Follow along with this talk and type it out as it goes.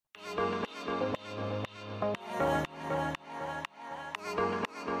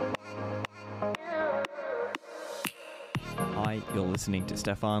You're listening to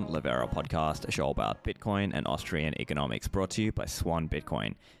Stefan Livera Podcast, a show about Bitcoin and Austrian economics, brought to you by Swan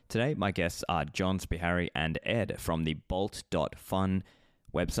Bitcoin. Today, my guests are John Spihary and Ed from the Bolt.fun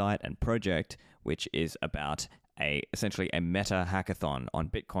website and project, which is about essentially a meta hackathon on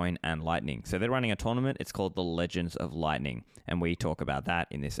Bitcoin and Lightning. So they're running a tournament. It's called the Legends of Lightning, and we talk about that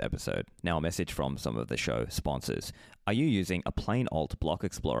in this episode. Now, a message from some of the show sponsors. Are you using a plain old block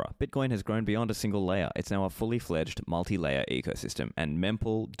explorer? Bitcoin has grown beyond a single layer. It's now a fully fledged multi-layer ecosystem, and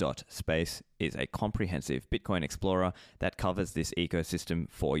mempool.space is a comprehensive Bitcoin explorer that covers this ecosystem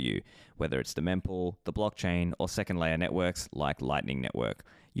for you, whether it's the mempool, the blockchain, or second layer networks like Lightning Network.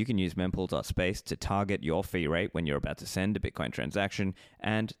 You can use mempool.space to target your fee rate when you're about to send a Bitcoin transaction.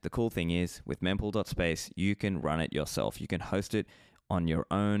 And the cool thing is, with mempool.space, you can run it yourself. You can host it on your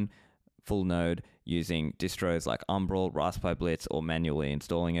own full node using distros like Umbrel, Raspberry Blitz, or manually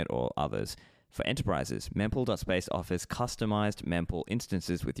installing it, or others. For enterprises, mempool.space offers customized mempool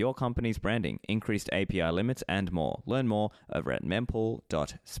instances with your company's branding, increased API limits, and more. Learn more over at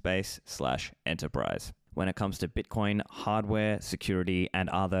mempool.space/enterprise. When it comes to Bitcoin, hardware, security, and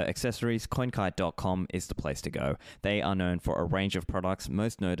other accessories, CoinKite.com is the place to go. They are known for a range of products,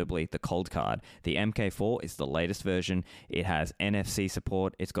 most notably the Cold Card. The MK4 is the latest version. It has NFC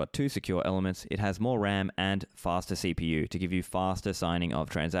support, it's got 2 secure elements, it has more RAM and faster CPU to give you faster signing of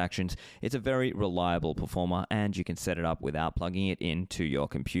transactions. It's a very reliable performer, and you can set it up without plugging it into your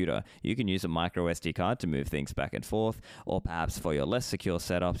computer. You can use a micro SD card to move things back and forth, or perhaps for your less secure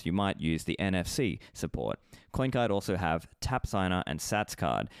setups, you might use the NFC support. CoinKite also have Tap Signer and Sats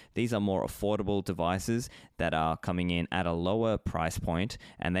Card. These are more affordable devices that are coming in at a lower price point,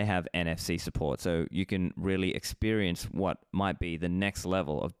 and they have NFC support, so you can really experience what might be the next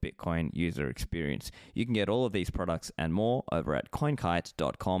level of Bitcoin user experience. You can get all of these products and more over at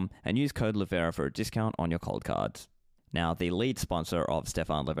CoinKite.com and use code Livera for a discount on your cold cards. Now, the lead sponsor of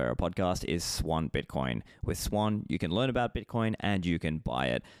Stefan Livera Podcast is Swan Bitcoin. With Swan, you can learn about Bitcoin and you can buy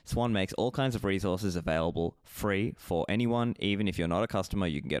it. Swan makes all kinds of resources available free for anyone. Even if you're not a customer,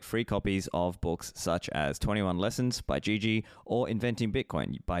 you can get free copies of books such as 21 Lessons by Gigi or Inventing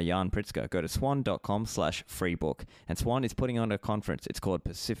Bitcoin by Jan Pritzker. Go to swan.com/freebook. And Swan is putting on a conference. It's called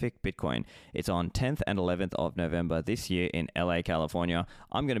Pacific Bitcoin. It's on 10th and 11th of November this year in LA, California.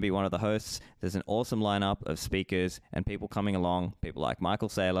 I'm going to be one of the hosts. There's an awesome lineup of speakers and people coming along, people like Michael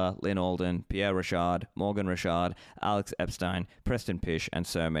Saylor, Lynn Alden, Pierre Richard, Morgan Richard, Alex Epstein, Preston Pish, and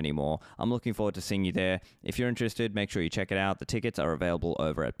so many more. I'm looking forward to seeing you there. If you're interested, make sure you check it out. The tickets are available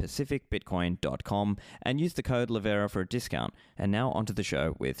over at pacificbitcoin.com and use the code Livera for a discount. And now onto the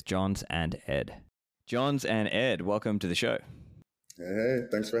show with Johns and Ed. Johns and Ed, welcome to the show. Hey,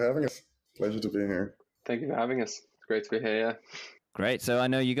 thanks for having us. Pleasure to be here. Thank you for having us. It's great to be here, yeah. Great. So I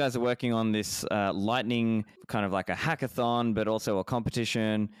know you guys are working on this Lightning, kind of like a hackathon, but also a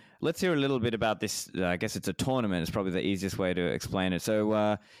competition. Let's hear a little bit about this. I guess it's a tournament. It's probably the easiest way to explain it.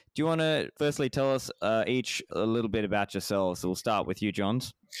 So do you want to firstly tell us each a little bit about yourselves? So we'll start with you,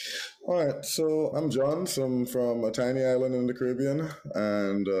 Johns. All right. So I'm Johns. I'm from a tiny island in the Caribbean,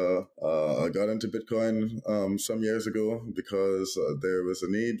 and I got into Bitcoin some years ago because there was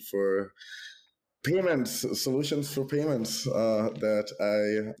a need for payments, solutions for payments that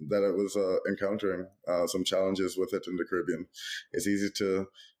I was encountering some challenges with it in the Caribbean. It's easy to,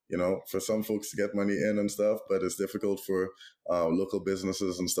 for some folks to get money in and stuff, but it's difficult for local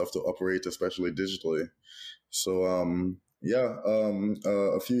businesses and stuff to operate, especially digitally. So, a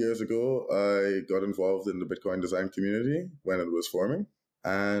few years ago, I got involved in the Bitcoin design community when it was forming.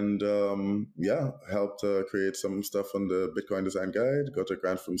 And helped create some stuff on the Bitcoin Design Guide, got a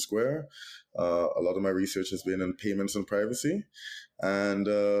grant from Square. A lot of my research has been in payments and privacy, and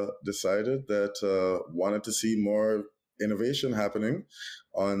decided that wanted to see more innovation happening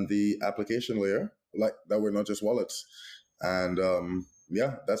on the application layer, like that were not just wallets. And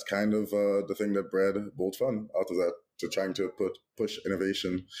that's kind of the thing that bred Bolt Fun out of that, to trying to push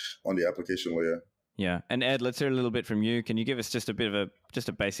innovation on the application layer. Yeah. And Ed, let's hear a little bit from you. Can you give us just a bit of a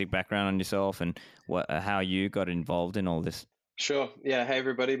basic background on yourself and how you got involved in all this? Sure. Yeah. Hey,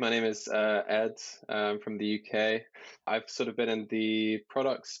 everybody. My name is Ed from the UK. I've sort of been in the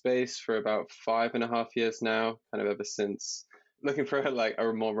product space for about 5.5 years now, kind of ever since looking for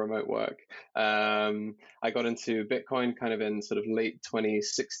a more remote work. I got into Bitcoin kind of in sort of late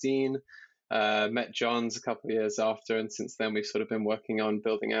 2016, met Johns a couple of years after, and since then we've sort of been working on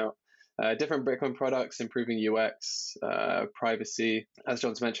building out different Bitcoin products, improving UX, privacy. As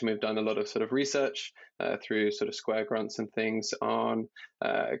John's mentioned, we've done a lot of sort of research through sort of Square grants and things on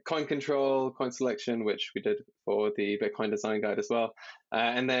coin control, coin selection, which we did for the Bitcoin Design Guide as well.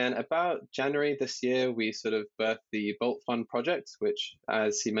 And then about January this year, we sort of birthed the Bolt Fund project, which,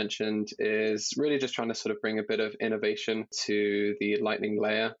 as he mentioned, is really just trying to sort of bring a bit of innovation to the Lightning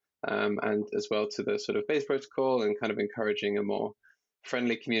layer, and as well to the sort of Base protocol, and kind of encouraging a more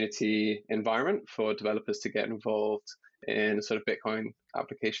friendly community environment for developers to get involved in sort of Bitcoin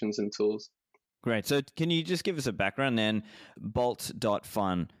applications and tools. Great. So can you just give us a background then?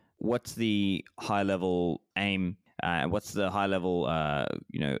 Bolt.fun, what's the high level aim? What's the high level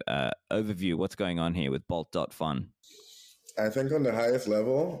overview? What's going on here with Bolt.fun? I think on the highest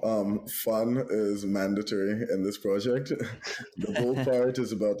level, fun is mandatory in this project. The Bolt part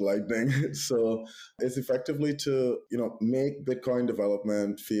is about Lightning. So it's effectively to, make Bitcoin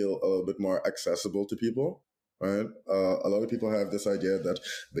development feel a little bit more accessible to people. Right. A lot of people have this idea that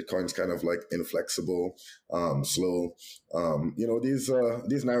Bitcoin's kind of like inflexible, slow.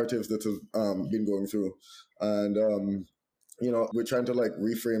 These narratives that have been going through, and we're trying to like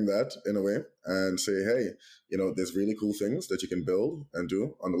reframe that in a way and say, hey, there's really cool things that you can build and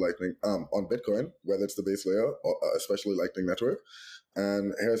do on the Lightning, on Bitcoin, whether it's the base layer or especially Lightning Network,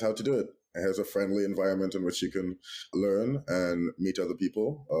 and here's how to do it. Here's a friendly environment in which you can learn and meet other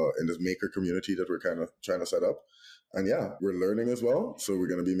people in this maker community that we're kind of trying to set up. And yeah, we're learning as well. So we're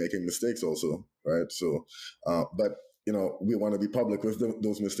going to be making mistakes also, right? So, but we want to be public with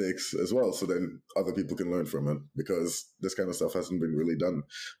those mistakes as well. So then other people can learn from it, because this kind of stuff hasn't been really done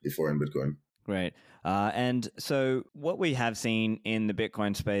before in Bitcoin. Great. And so what we have seen in the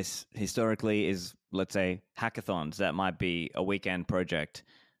Bitcoin space historically is, let's say, hackathons. That might be a weekend project.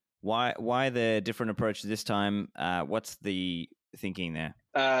 Why the different approach this time? What's the thinking there?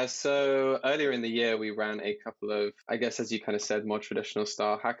 So earlier in the year, we ran a couple of, I guess, as you kind of said, more traditional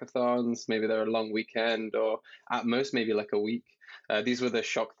style hackathons. Maybe they're a long weekend, or at most maybe like a week. These were the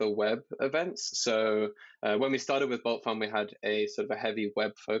Shock the Web events. So when we started with Bolt Fund, we had a sort of a heavy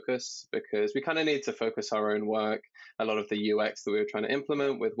web focus, because we kind of need to focus our own work, a lot of the UX that we were trying to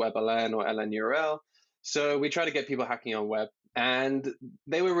implement with WebLN or LNURL. So we try to get people hacking on web. And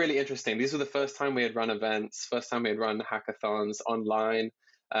they were really interesting. These were the first time we had run events, first time we had run hackathons online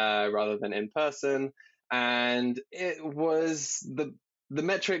rather than in person. And it was the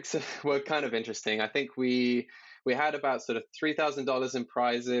metrics were kind of interesting. I think we had about sort of $3,000 in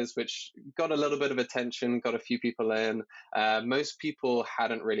prizes, which got a little bit of attention, got a few people in. Most people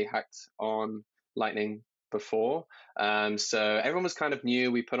hadn't really hacked on Lightning before. So everyone was kind of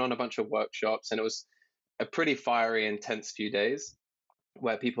new. We put on a bunch of workshops, and it was a pretty fiery, intense few days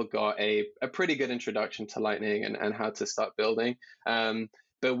where people got a pretty good introduction to Lightning and how to start building.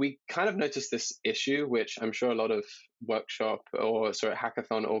 But we kind of noticed this issue, which I'm sure a lot of workshop or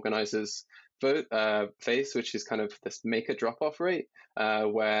hackathon organizers face, which is kind of this maker drop-off rate,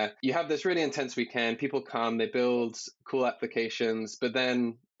 where you have this really intense weekend, people come, they build cool applications, but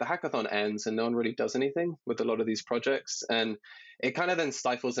then the hackathon ends and no one really does anything with a lot of these projects. And it kind of then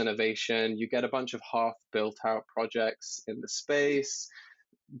stifles innovation. You get a bunch of half built out projects in the space.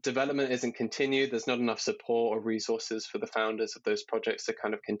 Development isn't continued. There's not enough support or resources for the founders of those projects to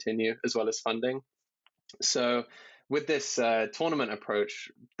kind of continue, as well as funding. So with this tournament approach,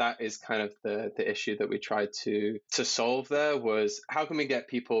 that is kind of the issue that we tried to solve there, was how can we get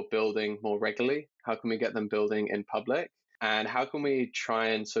people building more regularly? How can we get them building in public? And how can we try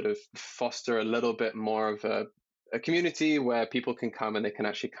and sort of foster a little bit more of a community where people can come and they can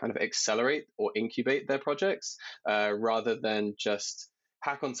actually kind of accelerate or incubate their projects rather than just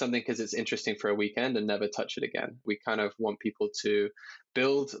hack on something because it's interesting for a weekend and never touch it again. We kind of want people to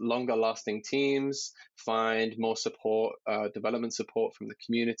build longer lasting teams, find more support, development support from the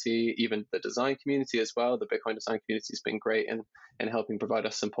community, even the design community as well. The Bitcoin design community has been great in helping provide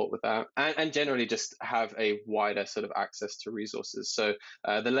us support with that, and generally just have a wider sort of access to resources. So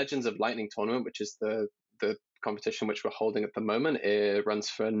the Legends of Lightning tournament, which is the competition which we're holding at the moment, it runs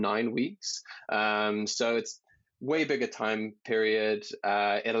for 9 weeks. So it's way bigger time period.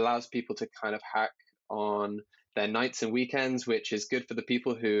 It allows people to kind of hack on their nights and weekends, which is good for the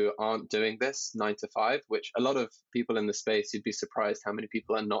people who aren't doing this 9 to 5, which a lot of people in the space, you'd be surprised how many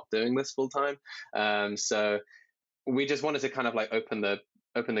people are not doing this full time. So we just wanted to kind of like open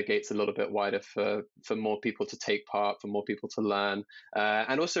the gates a little bit wider for more people to take part, for more people to learn,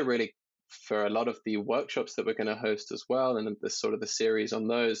 and also really for a lot of the workshops that we're going to host as well, and the sort of the series on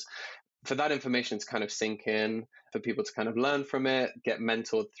those, for that information to kind of sink in, for people to kind of learn from it, get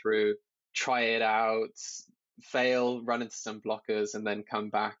mentored through, try it out, fail, run into some blockers, and then come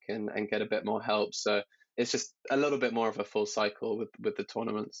back and get a bit more help. So it's just a little bit more of a full cycle with the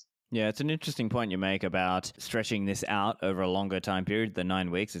tournaments. Yeah, it's an interesting point you make about stretching this out over a longer time period, the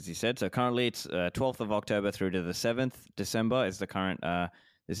 9 weeks, as you said. So currently it's 12th of October through to the 7th December is the current,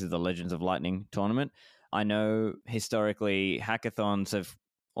 this is the Legends of Lightning tournament. I know historically hackathons have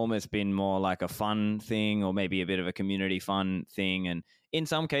almost been more like a fun thing or maybe a bit of a community fun thing. And in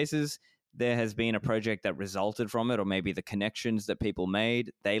some cases, there has been a project that resulted from it, or maybe the connections that people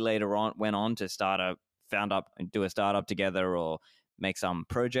made, they later on went on to do a startup together or make some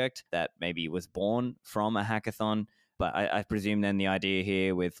project that maybe was born from a hackathon. But I presume then the idea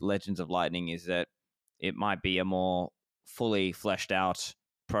here with Legends of Lightning is that it might be a more fully fleshed out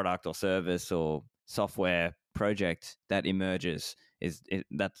product or service or software project that emerges.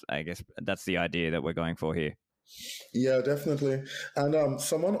 I guess that's the idea that we're going for here. Yeah, definitely. And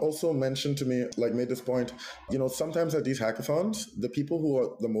someone also mentioned to me, like made this point, sometimes at these hackathons, the people who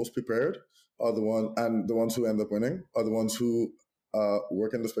are the most prepared are the ones who end up winning are the ones who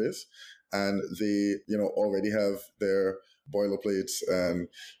work in the space, and they, already have their boilerplates and,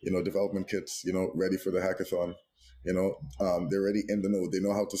 development kits, ready for the hackathon. They're already in the know. They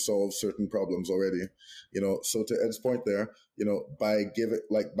know how to solve certain problems already. So to Ed's point there,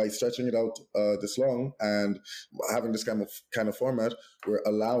 by stretching it out this long and having this kind of format, we're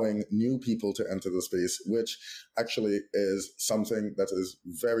allowing new people to enter the space, which actually is something that is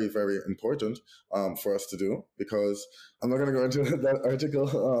very, very important for us to do. Because I'm not going to go into that article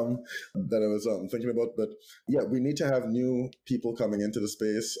that I was thinking about, but yeah, we need to have new people coming into the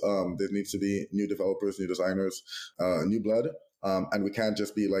space. There needs to be new developers, new designers, new blood. And we can't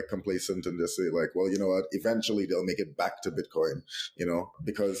just be like complacent and just say like, well, you know what, eventually they'll make it back to Bitcoin,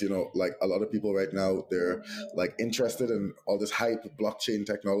 because, like a lot of people right now, they're like interested in all this hype blockchain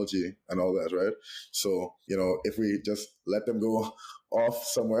technology and all that, right? So, if we just let them go off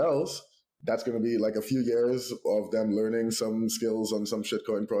somewhere else, that's going to be like a few years of them learning some skills on some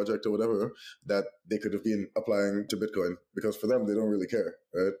shitcoin project or whatever that they could have been applying to Bitcoin, because for them, they don't really care,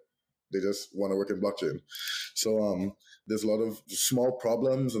 right? They just want to work in blockchain. So there's a lot of small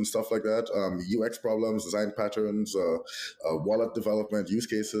problems and stuff like that, UX problems, design patterns, wallet development, use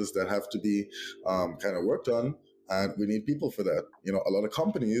cases that have to be kind of worked on. And we need people for that. A lot of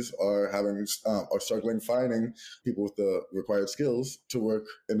companies are struggling finding people with the required skills to work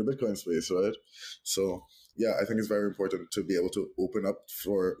in the Bitcoin space, right? So yeah, I think it's very important to be able to open up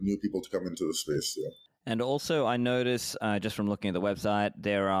for new people to come into the space. Yeah. And also, I notice just from looking at the website,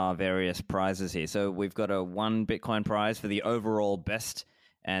 there are various prizes here. So we've got a 1 Bitcoin prize for the overall best,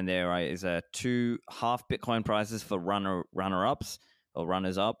 and there is a 2 half Bitcoin prizes for runner-ups or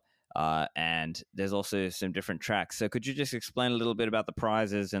runners-up, and there's also some different tracks. So could you just explain a little bit about the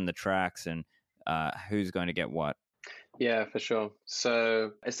prizes and the tracks and who's going to get what? Yeah, for sure.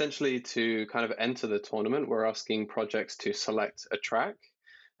 So essentially, to kind of enter the tournament, we're asking projects to select a track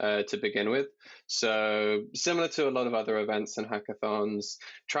to begin with. So similar to a lot of other events and hackathons,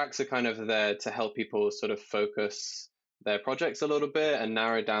 tracks are kind of there to help people sort of focus their projects a little bit and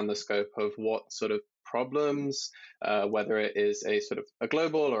narrow down the scope of what sort of problems, whether it is a sort of a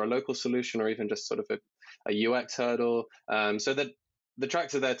global or a local solution or even just sort of a UX hurdle. So that the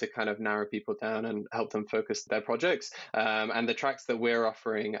tracks are there to kind of narrow people down and help them focus their projects. And the tracks that we're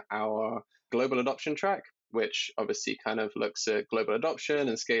offering, our global adoption track, which obviously kind of looks at global adoption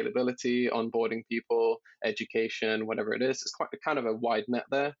and scalability, onboarding people, education, whatever it is. It's quite kind of a wide net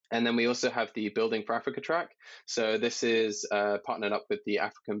there. And then we also have the Building for Africa track. So this is partnered up with the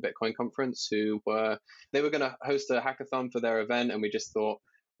African Bitcoin Conference, they were going to host a hackathon for their event, and we just thought,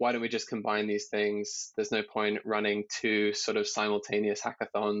 why don't we just combine these things? There's no point running 2 sort of simultaneous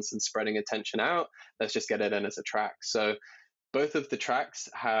hackathons and spreading attention out. Let's just get it in as a track. So both of the tracks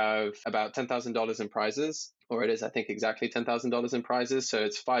have about $10,000 in prizes, or it is, I think, exactly $10,000 in prizes. So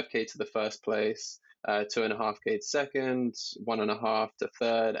it's 5K to the first place, 2.5K to second, 1.5 to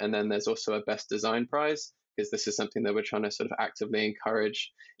third, and then there's also a best design prize, because this is something that we're trying to sort of actively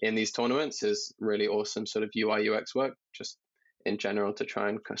encourage in these tournaments, is really awesome sort of UI UX work, just in general, to try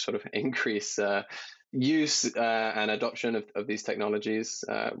and sort of increase use and adoption of these technologies.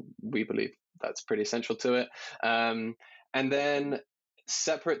 We believe that's pretty essential to it. And then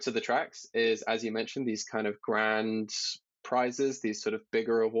separate to the tracks is, as you mentioned, these kind of grand prizes, these sort of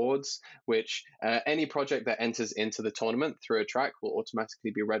bigger awards, which any project that enters into the tournament through a track will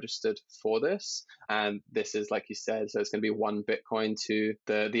automatically be registered for this. And this is, like you said, so it's going to be 1 Bitcoin to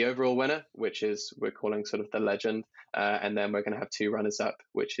the overall winner, which is, we're calling sort of the legend. And then we're going to have 2 runners up,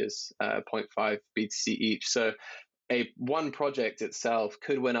 which is 0.5 BTC each. So one project itself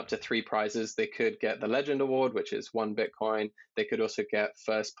could win up to 3 prizes. They could get the Legend Award, which is 1 Bitcoin. They could also get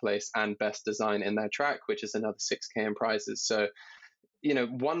first place and best design in their track, which is another 6K in prizes. So,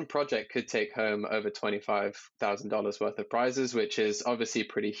 one project could take home over $25,000 worth of prizes, which is obviously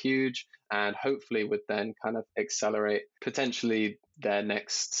pretty huge, and hopefully would then kind of accelerate potentially their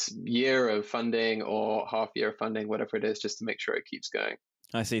next year of funding or half year of funding, whatever it is, just to make sure it keeps going.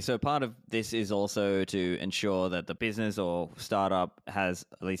 I see. So part of this is also to ensure that the business or startup has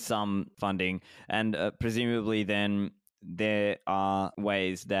at least some funding, and presumably then there are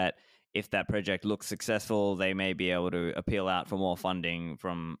ways that if that project looks successful, they may be able to appeal out for more funding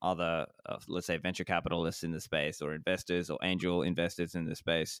from other, let's say, venture capitalists in the space or investors or angel investors in the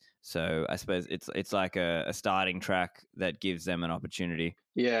space. So I suppose it's like a starting track that gives them an opportunity.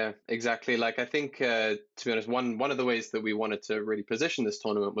 Yeah, exactly. Like I think, to be honest, one of the ways that we wanted to really position this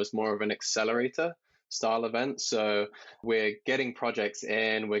tournament was more of an accelerator style event. So we're getting projects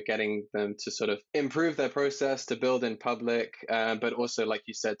in, we're getting them to sort of improve their process, to build in public, but also, like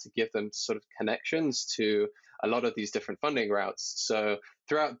you said, to give them sort of connections to a lot of these different funding routes. So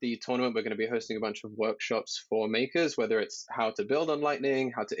throughout the tournament, we're going to be hosting a bunch of workshops for makers, whether it's how to build on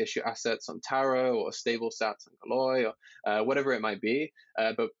Lightning, how to issue assets on Taro, or stable sats on Galoy, or whatever it might be.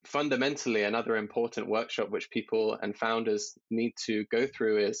 But fundamentally, another important workshop which people and founders need to go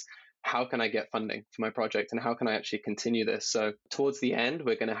through is, how can I get funding for my project and how can I actually continue this? So towards the end,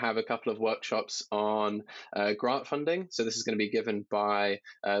 we're going to have a couple of workshops on grant funding. So this is going to be given by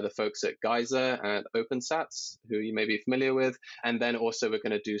the folks at Geyser and OpenSats, who you may be familiar with. And then also we're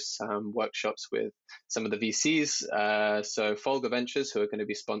going to do some workshops with some of the VCs. So Folger Ventures, who are going to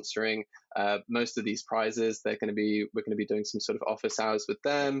be sponsoring most of these prizes. We're going to be doing some sort of office hours with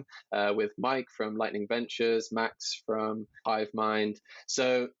them, with Mike from Lightning Ventures, Max from HiveMind.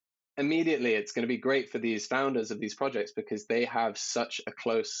 So immediately it's going to be great for these founders of these projects because they have such a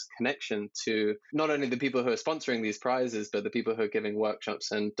close connection to not only the people who are sponsoring these prizes, but the people who are giving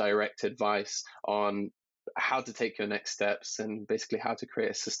workshops and direct advice on how to take your next steps and basically how to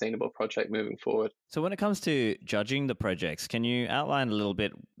create a sustainable project moving forward. So when it comes to judging the projects, can you outline a little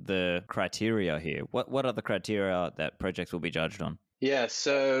bit the criteria here? What are the criteria that projects will be judged on? Yeah,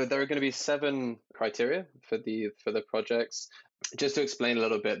 so there are going to be 7 criteria for the projects. Just to explain a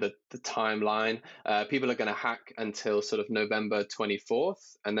little bit the timeline, people are going to hack until sort of November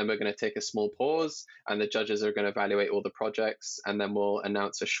 24th, and then we're going to take a small pause, and the judges are going to evaluate all the projects, and then we'll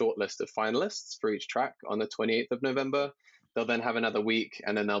announce a short list of finalists for each track on the 28th of November. They'll then have another week,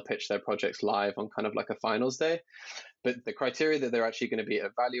 and then they'll pitch their projects live on kind of like a finals day. But the criteria that they're actually going to be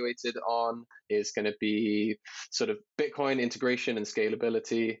evaluated on is going to be sort of Bitcoin integration and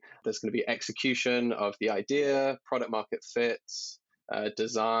scalability. There's going to be execution of the idea, product market fit,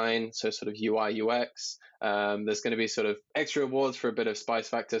 design, so sort of UI, UX. There's going to be sort of extra awards for a bit of spice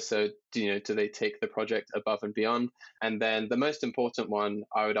factor. So, do they take the project above and beyond? And then the most important one,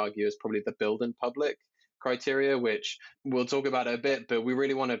 I would argue, is probably the build in public criteria, which we'll talk about a bit, but we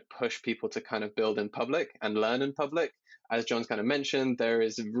really want to push people to kind of build in public and learn in public. As John's kind of mentioned, there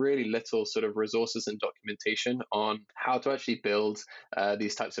is really little sort of resources and documentation on how to actually build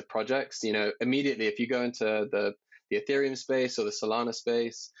these types of projects. Immediately, if you go into the Ethereum space or the Solana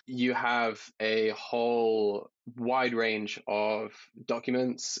space, you have a whole wide range of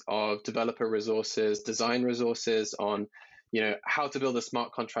documents, of developer resources, design resources on how to build a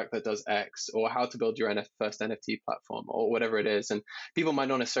smart contract that does X, or how to build your first NFT platform, or whatever it is. And people might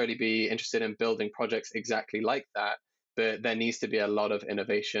not necessarily be interested in building projects exactly like that, but there needs to be a lot of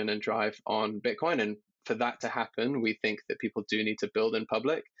innovation and drive on Bitcoin. And for that to happen, we think that people do need to build in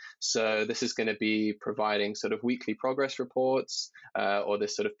public. So this is going to be providing sort of weekly progress reports, or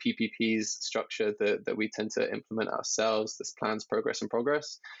this sort of PPPs structure that we tend to implement ourselves, this plans, progress, and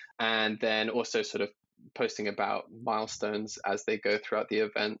progress. And then also sort of posting about milestones as they go throughout the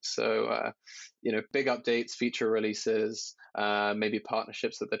event. So, big updates, feature releases, maybe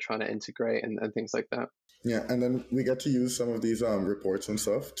partnerships that they're trying to integrate and things like that. Yeah, and then we get to use some of these reports and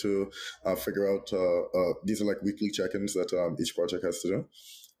stuff to figure out, these are like weekly check-ins that each project has to do.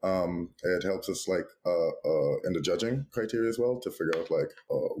 It helps us in the judging criteria as well to figure out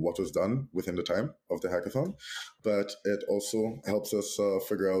what was done within the time of the hackathon. But it also helps us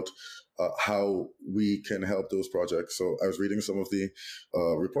figure out how we can help those projects. So I was reading some of the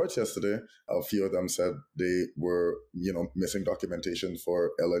reports yesterday. A few of them said they were, missing documentation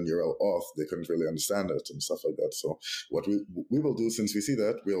for LN URL auth. They couldn't really understand it and stuff like that. So what we will do, since we see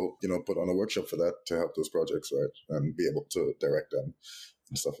that, we'll, put on a workshop for that to help those projects, right? And be able to direct them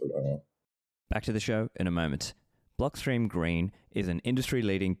and stuff like that. Back to the show in a moment. Blockstream Green is an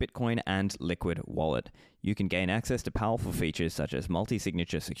industry-leading Bitcoin and Liquid wallet. You can gain access to powerful features such as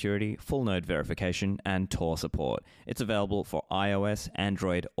multi-signature security, full node verification, and Tor support. It's available for iOS,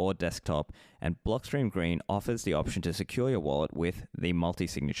 Android, or desktop, and Blockstream Green offers the option to secure your wallet with the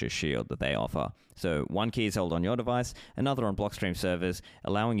multi-signature shield that they offer. So one key is held on your device, another on Blockstream servers,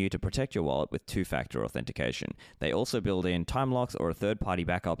 allowing you to protect your wallet with two-factor authentication. They also build in time locks or a third-party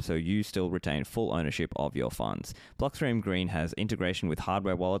backup so you still retain full ownership of your funds. Blockstream Green has integration with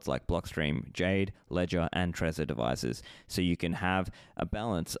hardware wallets like Blockstream Jade, Ledger, and Trezor devices, so you can have a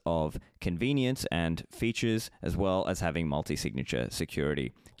balance of convenience and features as well as having multi-signature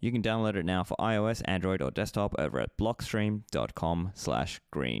security. You can download it now for iOS, Android, or desktop over at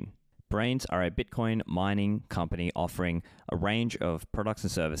blockstream.com/green. Braiins are a Bitcoin mining company offering a range of products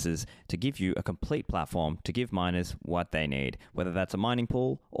and services to give you a complete platform to give miners what they need, whether that's a mining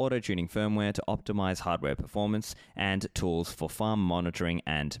pool, auto-tuning firmware to optimize hardware performance, and tools for farm monitoring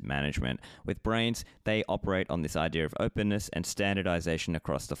and management. With Braiins, they operate on this idea of openness and standardization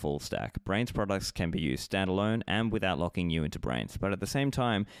across the full stack. Braiins products can be used standalone and without locking you into Braiins, but at the same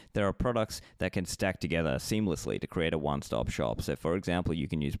time, there are products that can stack together seamlessly to create a one-stop shop. So for example, you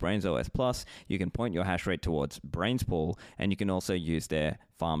can use Braiins OS Plus, you can point your hash rate towards Braiins Pool, and you can also use their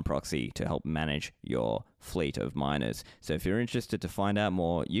farm proxy to help manage your fleet of miners. So if you're interested to find out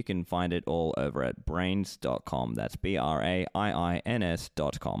more, you can find it all over at braiins.com. That's BRAIINS.com.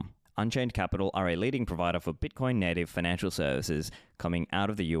 Unchained Capital are a leading provider for Bitcoin native financial services coming out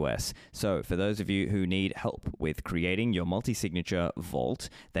of the US. So for those of you who need help with creating your multi-signature vault,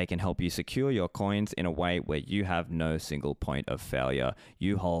 they can help you secure your coins in a way where you have no single point of failure.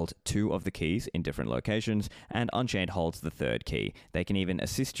 You hold two of the keys in different locations, and Unchained holds the third key. They can even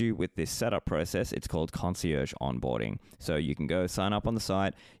assist you with this setup process. It's called concierge onboarding. So you can go sign up on the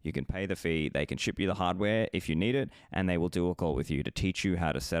site, you can pay the fee, they can ship you the hardware if you need it, and they will do a call with you to teach you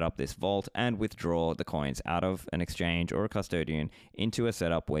how to set up this vault and withdraw the coins out of an exchange or a custodian into a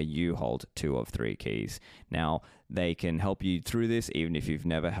setup where you hold two of three keys. Now, they can help you through this even if you've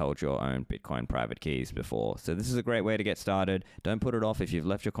never held your own Bitcoin private keys before. So this is a great way to get started. Don't put it off if you've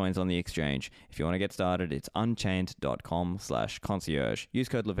left your coins on the exchange. If you want to get started, it's unchained.com/concierge. Use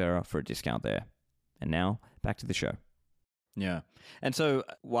code Livera for a discount there. And now, back to the show. Yeah. And so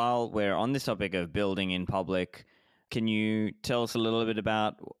while we're on this topic of building in public, can you tell us a little bit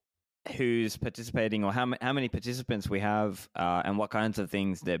about who's participating, or how many participants we have, and what kinds of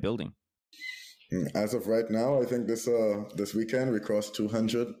things they're building? As of right now, I think this weekend we crossed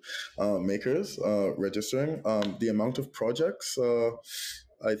 200 makers registering. The amount of projects,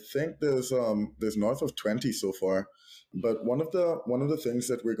 I think there's north of 20 so far. But one of the things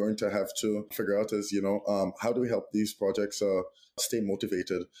that we're going to have to figure out is, how do we help these projects stay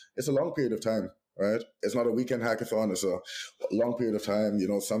motivated? It's a long period of time. Right? It's not a weekend hackathon. It's a long period of time.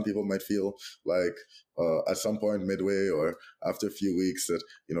 Some people might feel like at some point midway or after a few weeks that,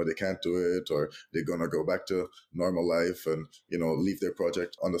 they can't do it, or they're going to go back to normal life and, leave their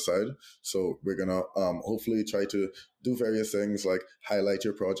project on the side. So we're going to hopefully try to do various things like highlight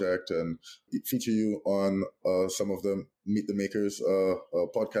your project and feature you on some of the Meet the Makers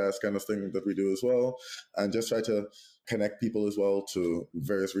podcast kind of thing that we do as well. And just try to connect people as well to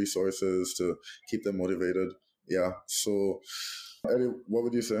various resources to keep them motivated. Yeah. So, Eddie, what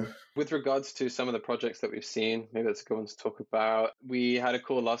would you say? With regards to some of the projects that we've seen, maybe that's a good one to talk about. We had a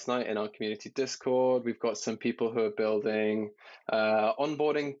call last night in our community Discord. We've got some people who are building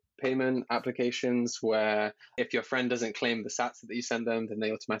onboarding payment applications where if your friend doesn't claim the sats that you send them, then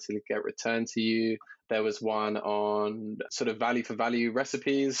they automatically get returned to you. There was one on sort of value for value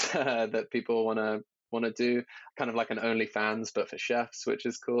recipes that people want to do, kind of like an OnlyFans but for chefs, which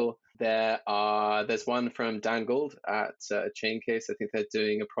is cool. There's one from Dan Gould at Chaincase. I think they're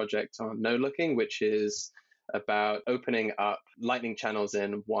doing a project on no looking, which is about opening up Lightning channels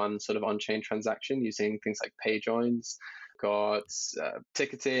in one sort of on-chain transaction using things like pay joins. Got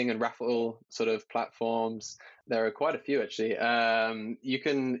ticketing and raffle sort of platforms. There are quite a few actually. You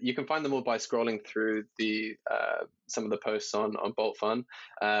can find them all by scrolling through the some of the posts on Bolt Fun.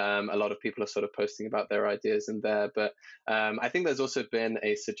 A lot of people are sort of posting about their ideas in there, but I think there's also been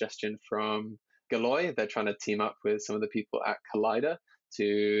a suggestion from Galoy. They're trying to team up with some of the people at Collider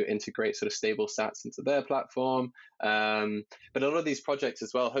to integrate sort of stable sats into their platform. But a lot of these projects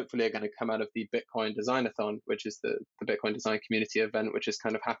as well, hopefully, are going to come out of the Bitcoin Designathon, which is the Bitcoin Design Community event, which is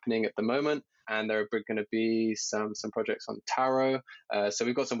kind of happening at the moment. And there are going to be some projects on Taro. So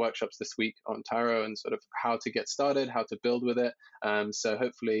we've got some workshops this week on Taro and sort of how to get started, how to build with it. So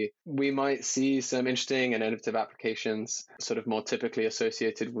hopefully we might see some interesting and innovative applications sort of more typically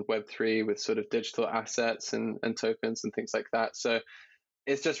associated with Web3, with sort of digital assets and tokens and things like that. So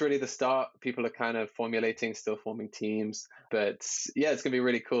it's just really the start. People are kind of still forming teams. But yeah, it's going to be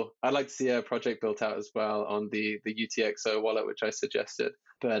really cool. I'd like to see a project built out as well on the UTXO wallet, which I suggested.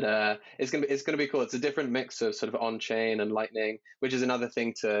 But it's going to be cool. It's a different mix of sort of on-chain and Lightning, which is another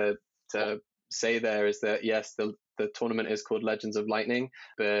thing to say there is that, yes, the tournament is called Legends of Lightning.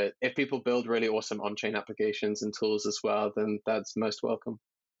 But if people build really awesome on-chain applications and tools as well, then that's most welcome.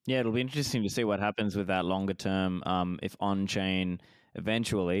 Yeah, it'll be interesting to see what happens with that longer term. If on-chain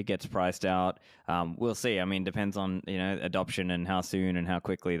eventually gets priced out, we'll see. I mean, depends on adoption and how soon and how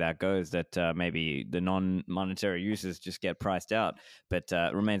quickly that goes. That maybe the non-monetary uses just get priced out, but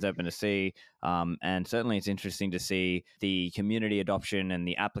it remains open to see. And certainly, it's interesting to see the community adoption and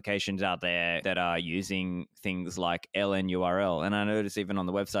the applications out there that are using things like LNURL. And I notice even on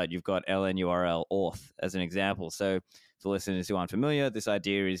the website you've got LNURL auth as an example. So for listeners who aren't familiar, this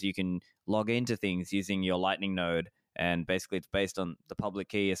idea is you can log into things using your Lightning node, and basically it's based on the public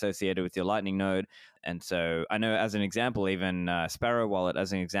key associated with your Lightning node. And so I know, as an example, even Sparrow Wallet,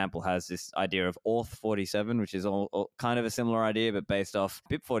 as an example, has this idea of Auth47, which is all kind of a similar idea, but based off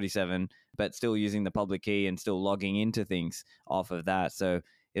BIP47, but still using the public key and still logging into things off of that. So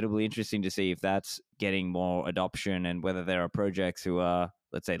it'll be interesting to see if that's getting more adoption and whether there are projects who are,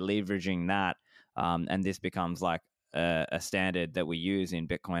 let's say, leveraging that, and this becomes like a standard that we use in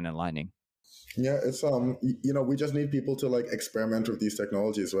Bitcoin and Lightning. Yeah, it's we just need people to like experiment with these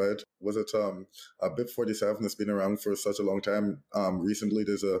technologies, right? Was it BIP47 has been around for such a long time. Recently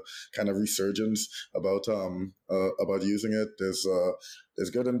there's a kind of resurgence about using it. There's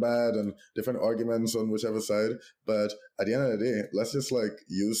good and bad and different arguments on whichever side, but at the end of the day, let's just like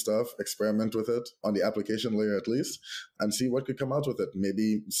use stuff, experiment with it on the application layer at least, and see what could come out with it.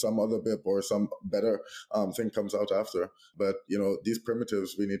 Maybe some other BIP or some better thing comes out after. But these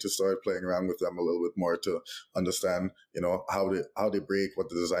primitives, we need to start playing around with them a little bit more to understand how they break, what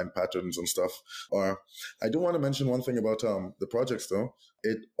the design patterns and stuff are. I do want to mention one thing about the projects though.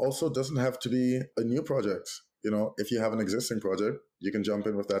 It also doesn't have to be a new project. If you have an existing project, you can jump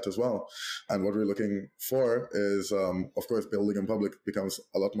in with that as well. And what we're looking for is, of course, building in public becomes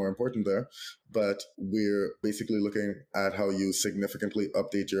a lot more important there. But we're basically looking at how you significantly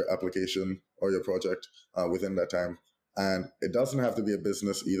update your application or your project within that time. And it doesn't have to be a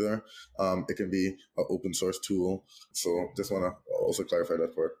business either. It can be an open source tool. So just want to also clarify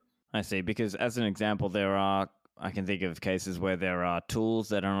that part. I see, because as an example, I can think of cases where there are tools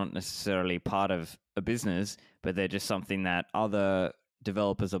that are not necessarily part of a business, but they're just something that other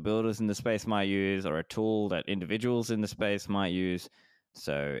developers or builders in the space might use, or a tool that individuals in the space might use.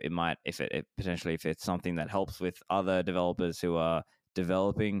 So it might, if it's something that helps with other developers who are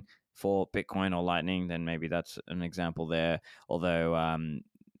developing for Bitcoin or Lightning, then maybe that's an example there. Although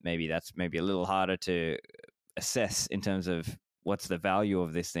maybe that's a little harder to assess in terms of what's the value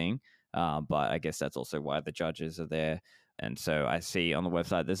of this thing. But I guess that's also why the judges are there. And so I see on the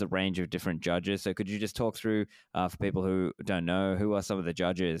website there's a range of different judges. So could you just talk through, for people who don't know, who are some of the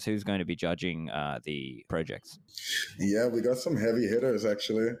judges? Who's going to be judging the projects? Yeah, we got some heavy hitters,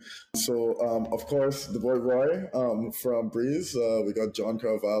 actually. So, of course, the boy Roy from Breeze. We got John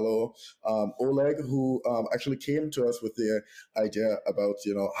Carvalho, Oleg, who actually came to us with the idea about,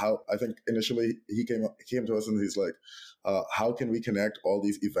 how I think initially he came to us and he's like, how can we connect all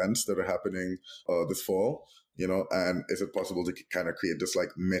these events that are happening this fall? And is it possible to kind of create this like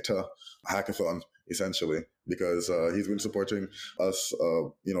meta hackathon essentially? Because he's been supporting us,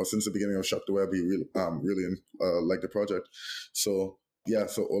 since the beginning of Shock the Web. He really liked the project. So yeah,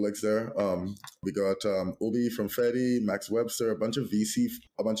 so Oleg's there. We got Obi from Fedi, Max Webster, a bunch of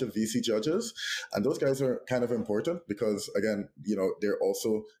VC judges, and those guys are kind of important because again, they're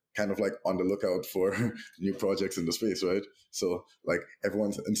also kind of like on the lookout for new projects in the space, right? So like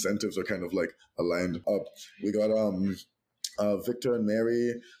everyone's incentives are kind of like aligned up. We got Victor and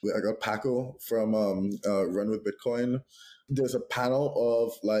Mary. I got Paco from Run with Bitcoin. there's a panel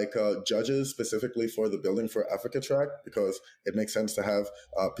of like judges specifically for the Building for Africa track, because it makes sense to have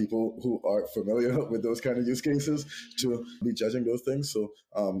people who are familiar with those kind of use cases to be judging those things. So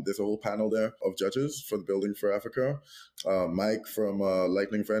there's a whole panel there of judges for the Building for Africa. Mike from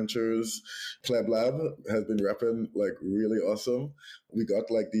Lightning Ventures, Pleb Lab has been repping like really awesome. We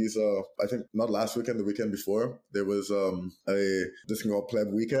got like these, I think not last weekend, the weekend before, there was this thing called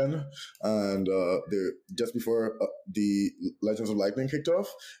Pleb Weekend. And just before the Legends of Lightning kicked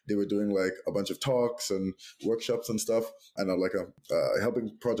off, they were doing like a bunch of talks and workshops and stuff, and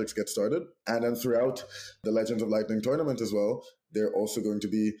helping projects get started. And then throughout the Legends of Lightning tournament as well, they're also going to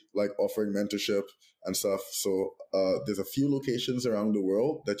be like offering mentorship and stuff. So there's a few locations around the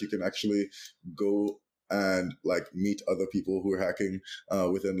world that you can actually go and like meet other people who are hacking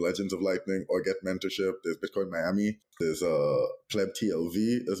within Legends of Lightning or get mentorship. There's Bitcoin Miami. There's Pleb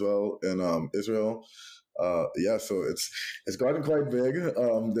TLV as well in Israel. So it's gotten quite big.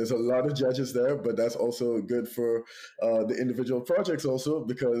 There's a lot of judges there, but that's also good for the individual projects also,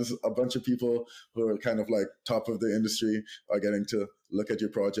 because a bunch of people who are kind of like top of the industry are getting to look at your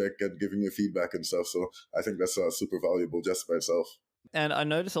project and giving you feedback and stuff. So I think that's super valuable just by itself. And I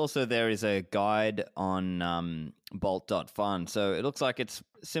notice also there is a guide on Bolt.fun. So it looks like it's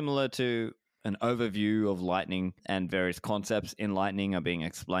similar to an overview of Lightning, and various concepts in Lightning are being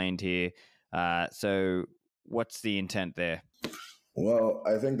explained here. So what's the intent there? Well,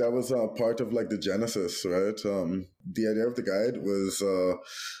 I think that was part of like the genesis, right? The idea of the guide was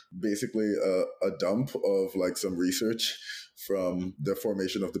basically a dump of like some research from the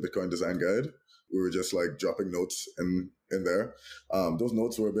formation of the Bitcoin Design Guide. We were just like dropping notes in there. Those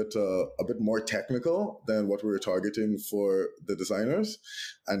notes were a bit more technical than what we were targeting for the designers.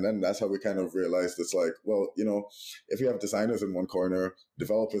 And then that's how we kind of realized it's like, well, if you have designers in one corner,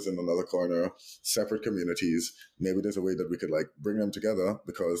 developers in another corner, separate communities, maybe there's a way that we could like bring them together,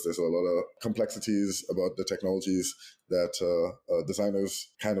 because there's a lot of complexities about the technologies that designers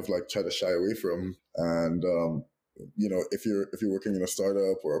kind of like try to shy away from. And, if you're working in a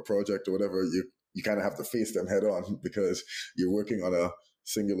startup or a project or whatever, you kind of have to face them head on, because you're working on a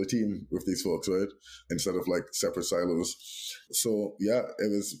singular team with these folks, right? Instead of like separate silos. So yeah,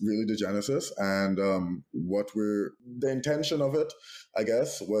 it was really the genesis. And the intention of it, I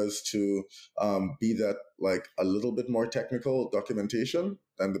guess, was to be that like a little bit more technical documentation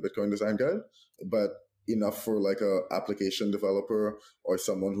than the Bitcoin Design Guide, but enough for like a application developer or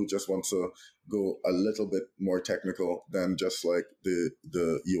someone who just wants to go a little bit more technical than just like the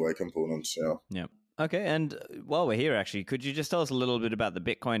UI components. Yeah. Okay. And while we're here, actually, could you just tell us a little bit about the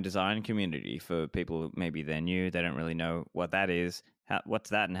Bitcoin design community for people who maybe they're new, they don't really know what that is? What's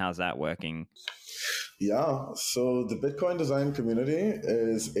that and how's that working? Yeah, so the Bitcoin design community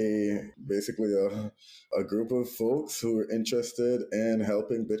is basically a group of folks who are interested in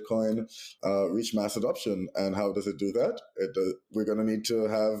helping Bitcoin reach mass adoption. And how does it do that? We're going to need to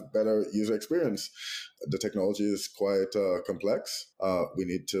have better user experience. The technology is quite complex. We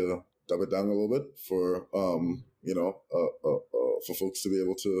need to dub it down a little bit for for folks to be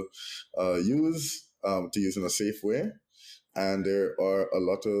able to use in a safe way. And there are a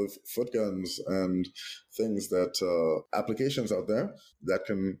lot of foot guns and things that applications out there that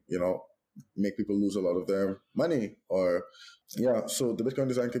can, make people lose a lot of their money. So the Bitcoin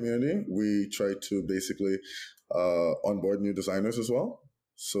design community, we try to basically onboard new designers as well.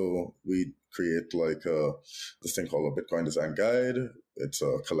 So we create like this thing called a Bitcoin Design Guide. It's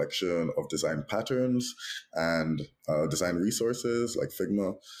a collection of design patterns and design resources like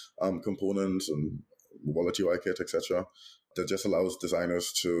Figma components and Wallet UI Kit, etc. That just allows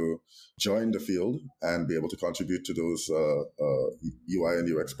designers to join the field and be able to contribute to those UI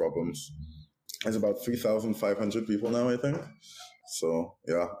and UX problems. There's about 3,500 people now, I think. So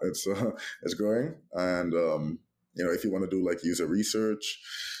yeah, it's growing. And if you want to do like user research,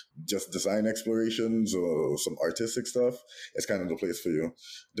 just design explorations or some artistic stuff, it's kind of the place for you.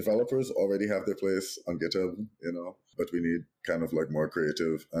 Developers already have their place on GitHub, but we need kind of like more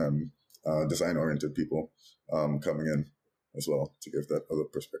creative and design-oriented people coming in as well to give that other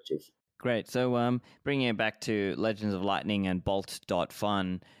perspective. Great. So bringing it back to Legends of Lightning and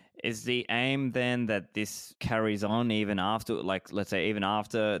Bolt.fun, is the aim then that this carries on even after, like, let's say even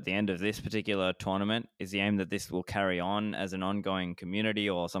after the end of this particular tournament, is the aim that this will carry on as an ongoing community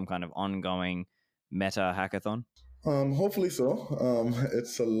or some kind of ongoing meta hackathon? Hopefully so.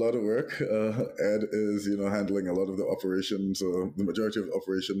 It's a lot of work. Ed is, handling a lot of the operations, the majority of the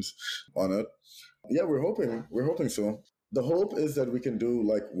operations on it. Yeah, we're hoping so. The hope is that we can do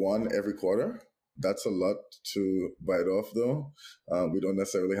like one every quarter. That's a lot to bite off, though. We don't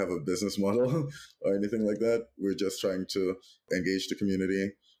necessarily have a business model or anything like that. We're just trying to engage the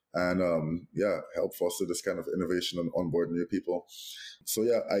community and help foster this kind of innovation and onboard new people. So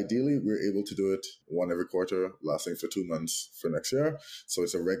yeah, ideally we're able to do it one every quarter, lasting for 2 months for next year. So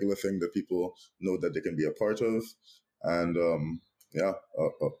it's a regular thing that people know that they can be a part of. And again,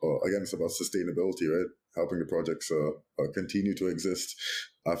 it's about sustainability, right? Helping the projects continue to exist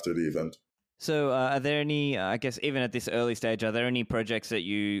after the event. So are there any, I guess, even at this early stage, are there any projects that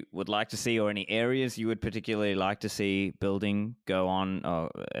you would like to see or any areas you would particularly like to see building go on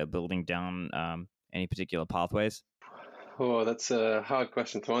or building down any particular pathways? Oh, that's a hard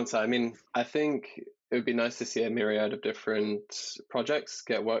question to answer. I mean, I think it would be nice to see a myriad of different projects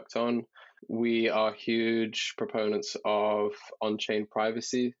get worked on. We are huge proponents of on-chain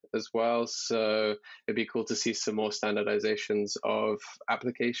privacy as well. So it'd be cool to see some more standardizations of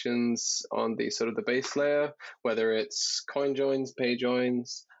applications on the sort of the base layer, whether it's coin joins, pay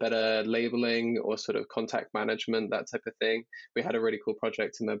joins, better labeling or sort of contact management, that type of thing. We had a really cool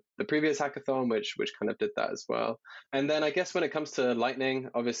project in the previous hackathon, which kind of did that as well. And then I guess when it comes to Lightning,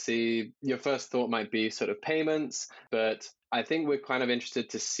 obviously your first thought might be sort of payments, but I think we're kind of interested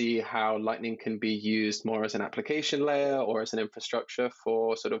to see how Lightning can be used more as an application layer or as an infrastructure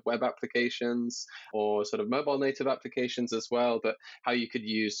for sort of web applications or sort of mobile native applications as well, but how you could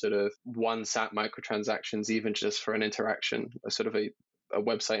use sort of one SAT microtransactions even just for an interaction, a sort of a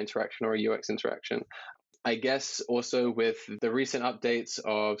website interaction or a UX interaction. I guess also with the recent updates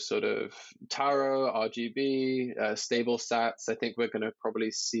of sort of Taro, RGB, stable sats, I think we're going to probably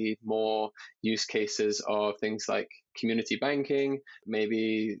see more use cases of things like community banking,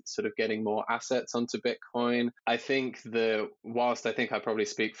 maybe sort of getting more assets onto Bitcoin. I think whilst I think I probably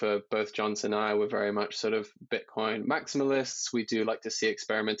speak for both Johnson and I, we're very much sort of Bitcoin maximalists. We do like to see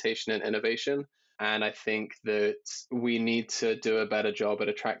experimentation and innovation. And I think that we need to do a better job at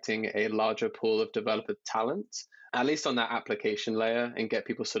attracting a larger pool of developer talent, at least on that application layer, and get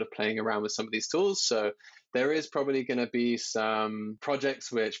people sort of playing around with some of these tools. So there is probably going to be some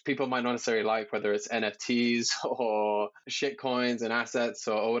projects which people might not necessarily like, whether it's NFTs or shitcoins and assets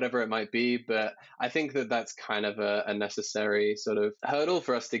or whatever it might be. But I think that that's kind of a necessary sort of hurdle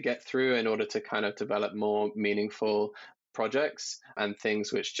for us to get through in order to kind of develop more meaningful projects and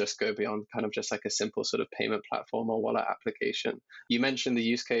things which just go beyond kind of just like a simple sort of payment platform or wallet application. You mentioned the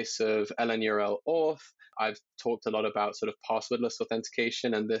use case of LNURL auth. I've talked a lot about sort of passwordless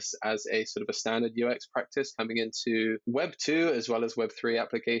authentication and this as a sort of a standard UX practice coming into Web 2 as well as Web 3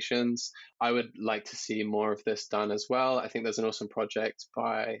 applications. I would like to see more of this done as well. I think there's an awesome project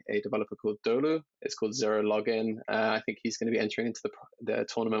by a developer called Dolu. It's called Zero Login. I think he's going to be entering into the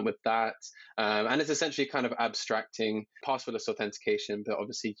tournament with that. And it's essentially kind of abstracting passwordless authentication, but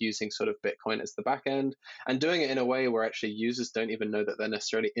obviously using sort of Bitcoin as the back end and doing it in a way where actually users don't even know that they're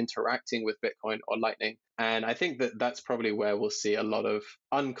necessarily interacting with Bitcoin or Lightning. And I think that that's probably where we'll see a lot of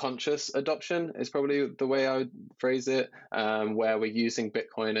unconscious adoption is probably the way I would phrase it, where we're using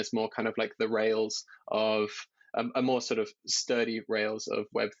Bitcoin as more kind of like the rails of a more sort of sturdy rails of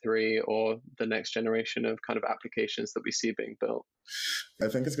Web3 or the next generation of kind of applications that we see being built. I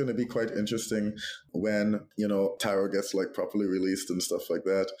think it's going to be quite interesting when, Taro gets like properly released and stuff like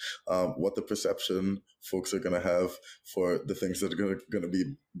that, what the perception folks are going to have for the things that are going to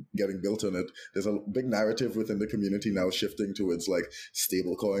be getting built on it. There's a big narrative within the community now shifting towards like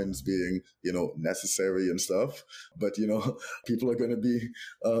stable coins being, necessary and stuff. But, people are going to be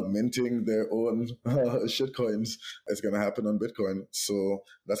minting their own shit coins. It's going to happen on Bitcoin. So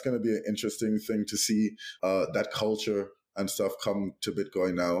that's going to be an interesting thing to see that culture and stuff come to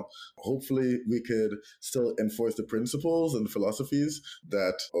Bitcoin now. Hopefully we could still enforce the principles and philosophies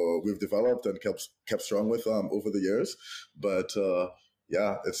that we've developed and kept strong with over the years. But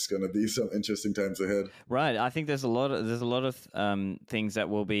it's going to be some interesting times ahead. Right. I think there's a lot of things that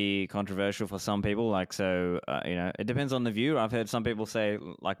will be controversial for some people. Like, it depends on the view. I've heard some people say,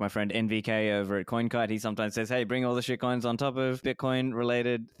 like my friend NVK over at CoinKite, he sometimes says, hey, bring all the shitcoins on top of Bitcoin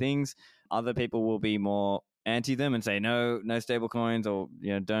related things. Other people will be more anti them and say no stable coins, or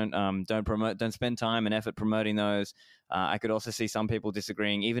don't spend time and effort promoting those. I could also see some people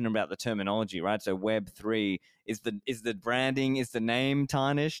disagreeing even about the terminology, right? So Web3 is the branding, is the name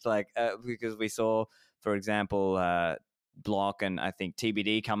tarnished, because we saw, for example, Block and I think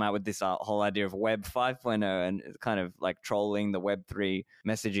TBD come out with this whole idea of Web 5.0 and kind of like trolling the Web3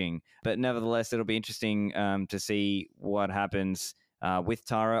 messaging. But nevertheless, it'll be interesting to see what happens with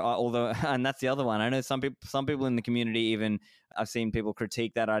Taro, although, and that's the other one. I know some people in the community even I've seen people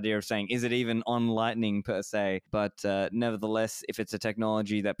critique that idea of saying, is it even on Lightning per se? But nevertheless, if it's a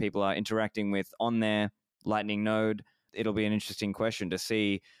technology that people are interacting with on their Lightning node, it'll be an interesting question to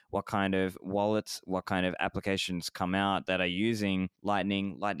see what kind of wallets, what kind of applications come out that are using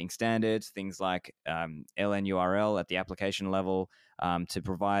Lightning standards, things like LNURL at the application level to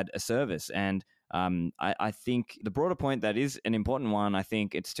provide a service. And I think the broader point that is an important one, I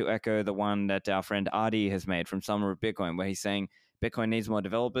think it's to echo the one that our friend Artie has made from Summer of Bitcoin, where he's saying Bitcoin needs more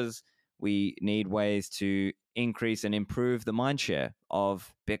developers. We need ways to increase and improve the mindshare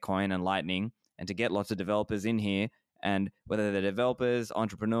of Bitcoin and Lightning, and to get lots of developers in here. And whether they're developers,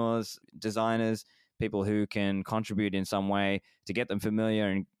 entrepreneurs, designers, people who can contribute in some way to get them familiar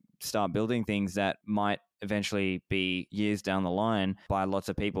and start building things that might eventually be years down the line by lots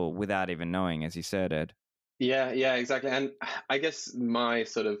of people without even knowing, as you said, Ed. Yeah, exactly. And I guess my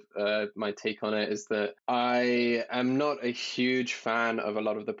sort of my take on it is that I am not a huge fan of a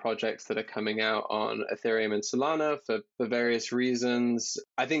lot of the projects that are coming out on Ethereum and Solana for various reasons.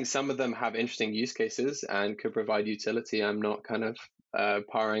 I think some of them have interesting use cases and could provide utility. I'm not kind of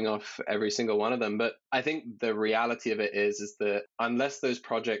powering off every single one of them. But I think the reality of it is that unless those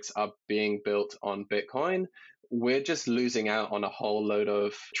projects are being built on Bitcoin, we're just losing out on a whole load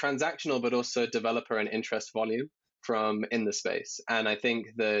of transactional, but also developer and interest volume from in the space. And I think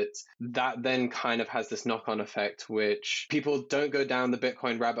that then kind of has this knock-on effect, which people don't go down the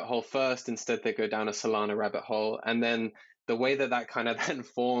Bitcoin rabbit hole first. Instead, they go down a Solana rabbit hole. And then the way that kind of then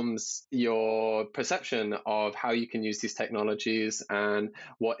forms your perception of how you can use these technologies and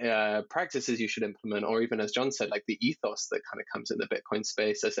what practices you should implement, or even, as John said, like the ethos that kind of comes in the Bitcoin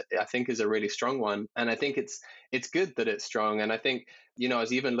space, I think is a really strong one. And I think it's good that it's strong. And I think, I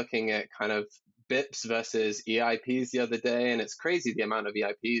was even looking at kind of BIPs versus EIPs the other day, and it's crazy the amount of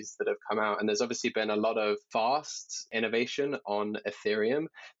EIPs that have come out. And there's obviously been a lot of fast innovation on Ethereum,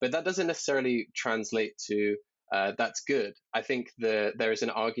 but that doesn't necessarily translate to that's good. I think there is an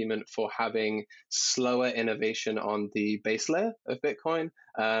argument for having slower innovation on the base layer of Bitcoin.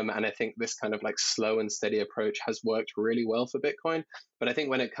 And I think this kind of like slow and steady approach has worked really well for Bitcoin. But I think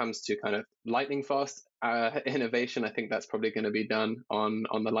when it comes to kind of lightning fast innovation, I think that's probably going to be done on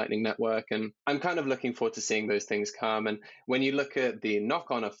the Lightning Network. And I'm kind of looking forward to seeing those things come. And when you look at the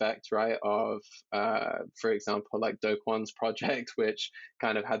knock-on effect, right, of, for example, like Do Kwon's project, which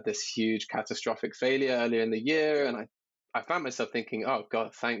kind of had this huge catastrophic failure earlier in the year. And I found myself thinking, oh,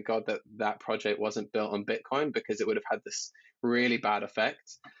 God, thank God that project wasn't built on Bitcoin, because it would have had this really bad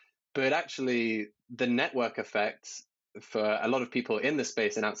effect. But actually, the network effect for a lot of people in the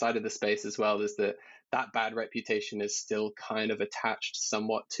space and outside of the space as well is that bad reputation is still kind of attached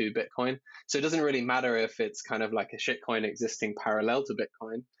somewhat to Bitcoin. So it doesn't really matter if it's kind of like a shitcoin existing parallel to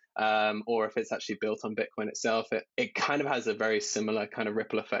Bitcoin, or if it's actually built on Bitcoin itself. It kind of has a very similar kind of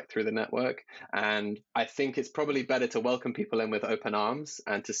ripple effect through the network. And I think it's probably better to welcome people in with open arms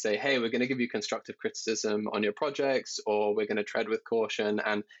and to say, hey, we're going to give you constructive criticism on your projects, or we're going to tread with caution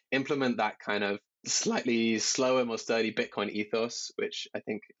and implement that kind of slightly slower, more sturdy Bitcoin ethos, which I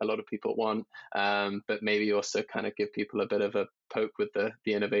think a lot of people want, but maybe also kind of give people a bit of a poke with the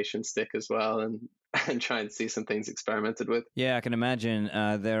innovation stick as well, and try and see some things experimented with. Yeah, I can imagine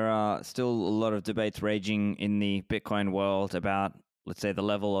there are still a lot of debates raging in the Bitcoin world about, let's say, the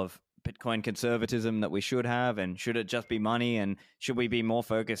level of Bitcoin conservatism that we should have, and should it just be money, and should we be more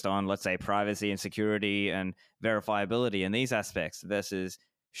focused on, let's say, privacy and security and verifiability and these aspects, versus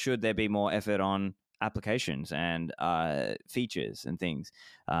should there be more effort on applications and features and things.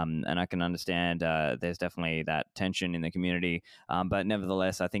 And I can understand there's definitely that tension in the community. But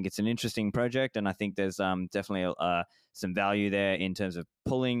nevertheless, I think it's an interesting project, and I think there's definitely some value there in terms of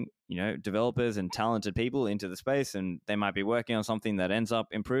pulling, developers and talented people into the space, and they might be working on something that ends up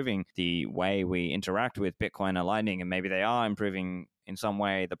improving the way we interact with Bitcoin and Lightning, and maybe they are improving in some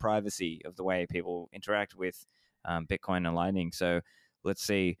way the privacy of the way people interact with Bitcoin and Lightning. So let's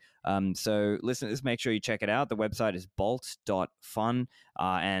see. So listeners, make sure you check it out. The website is bolt.fun.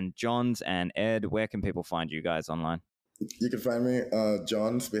 And Johns and Ed, where can people find you guys online? You can find me,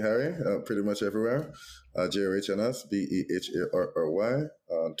 Johns Beharry, pretty much everywhere. JOHNS, BEHARRY,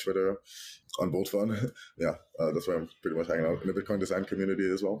 on Twitter, on Bolt Fun. Yeah, that's where I'm pretty much hanging out in the Bitcoin design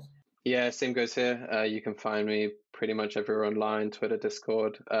community as well. Yeah, same goes here. You can find me pretty much everywhere online, Twitter,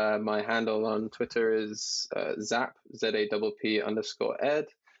 Discord. My handle on Twitter is Zapp, ZAPP_Ed.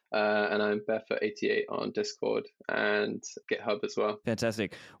 And I'm Barefoot88 on Discord and GitHub as well.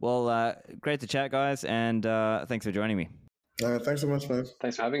 Fantastic. Well, great to chat, guys, and thanks for joining me. Thanks so much, man.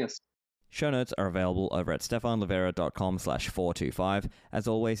 Thanks for having us. Show notes are available over at stefanlivera.com/425. As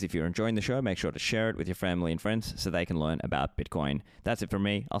always, if you're enjoying the show, make sure to share it with your family and friends so they can learn about Bitcoin. That's it from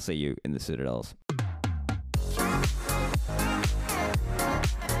me. I'll see you in the Citadels.